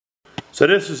So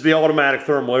this is the automatic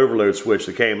thermal overload switch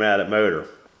that came out of that motor.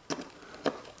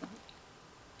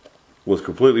 Was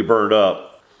completely burned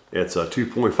up. It's a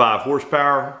 2.5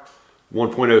 horsepower,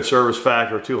 1.0 service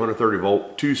factor, 230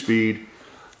 volt, 2-speed.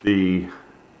 The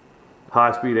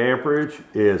high speed amperage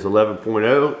is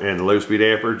 11.0 and the low speed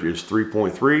amperage is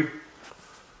 3.3.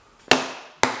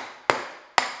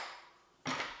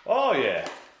 Oh yeah,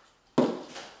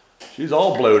 she's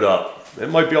all blowed up. It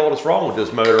might be all that's wrong with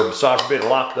this motor besides being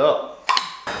locked up.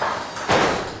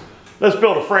 Let's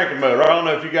build a Franken motor. I don't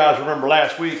know if you guys remember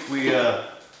last week we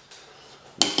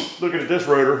looking at this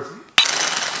rotor.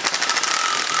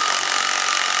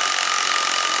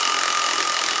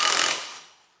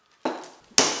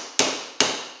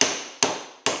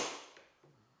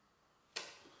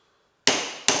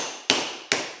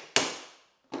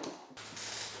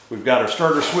 We've got our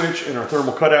starter switch and our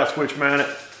thermal cutout switch mounted.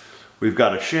 We've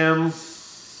got a shim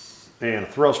and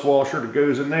a thrust washer that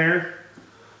goes in there.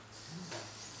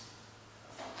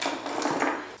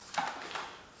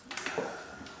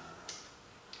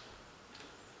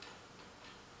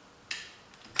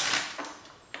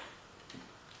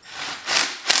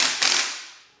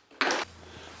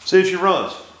 See if she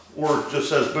runs, or it just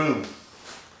says boom.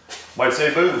 Might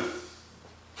say boom.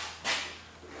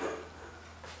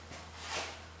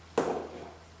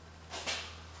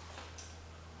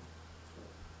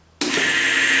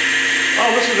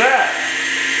 Oh, listen to that.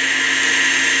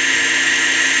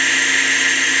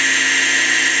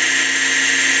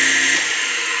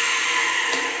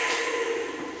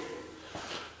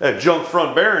 That junk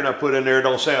front bearing I put in there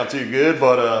don't sound too good,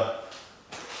 but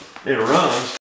it runs.